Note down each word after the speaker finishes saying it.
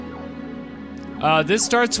This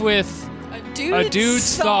starts with a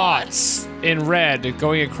dude's thoughts in red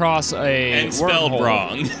going across a And spelled wormhole.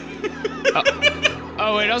 wrong.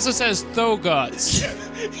 Oh, it also says Thoguts.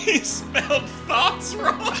 He spelled thoughts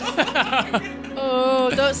wrong. Oh,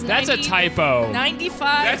 those That's a typo. 95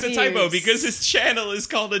 That's a typo views. because his channel is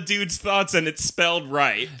called A Dude's Thoughts and it's spelled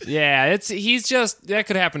right. Yeah, that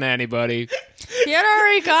could happen to anybody. He had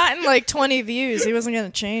already gotten like 20 views. He wasn't going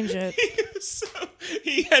to change it.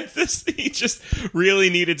 He just really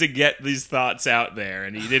needed to get these thoughts out there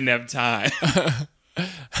and he didn't have time. Tell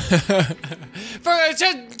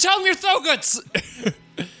him your Thoguts.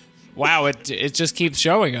 Wow, it just keeps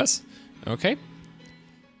showing us. Okay.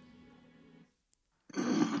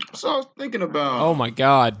 So I was thinking about Oh my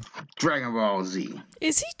God. Dragon Ball Z.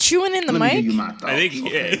 Is he chewing in the Let me give mic? you my thoughts. I think he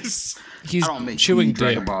okay? is. He's I don't make chewing any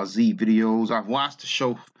Dragon dip. Ball Z videos. I've watched the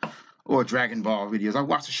show, or Dragon Ball videos. I've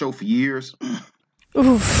watched the show for years.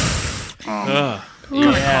 Oof.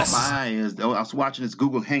 Yes. My eye is, I was watching this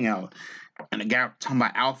Google Hangout, and the guy talking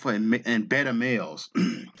about alpha and beta males.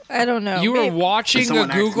 I don't know. You were Maybe- watching a Someone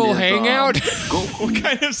asked me Google if, Hangout? Goku, What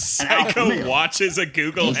kind of alpha psycho male. watches a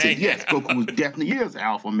Google he said, yes, Hangout? Goku definitely is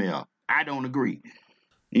alpha male. I don't agree.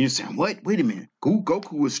 And you're saying, what? Wait a minute.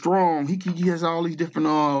 Goku is strong. He has all these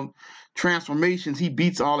different transformations. He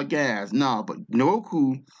beats all the guys. No, but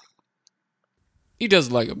Goku He does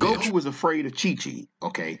like a bitch. Goku is afraid of Chi-Chi,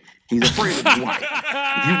 okay? He's afraid of the wife.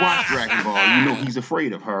 If you watch Dragon Ball, you know he's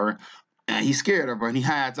afraid of her, and he's scared of her, and he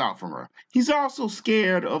hides out from her. He's also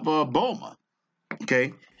scared of Bulma,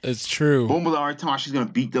 okay? It's true. Bulma's already talking she's going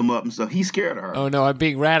to beat them up and stuff. He's scared of her. Oh no, I'm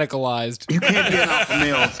being radicalized. You can't be an alpha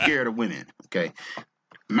male scared of winning, okay?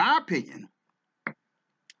 My opinion,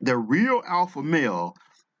 the real alpha male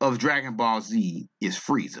of Dragon Ball Z is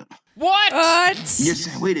Frieza. What? What? You're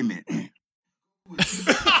saying, wait a minute.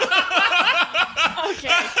 Okay.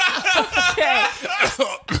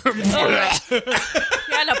 You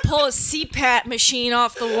had to pull a CPAP machine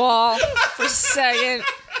off the wall for a second.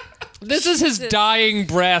 This is his dying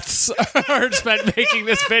breaths Art spent making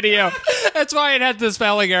this video. That's why it had the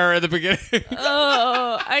spelling error at the beginning.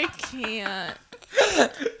 Oh, I can't.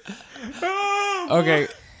 Okay,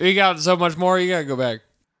 we got so much more. You gotta go back.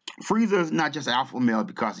 Frieza is not just alpha male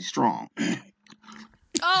because he's strong.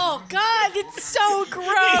 Oh, God, it's so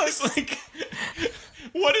gross. He's like,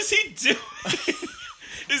 what is he doing?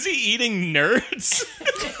 Is he eating nerds?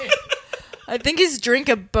 I think he's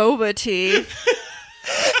drinking boba tea. He's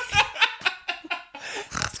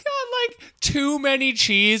got like too many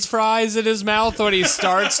cheese fries in his mouth when he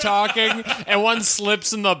starts talking, and one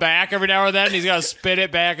slips in the back every now and then, and he's gotta spit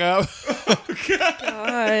it back up.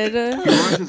 God. He runs his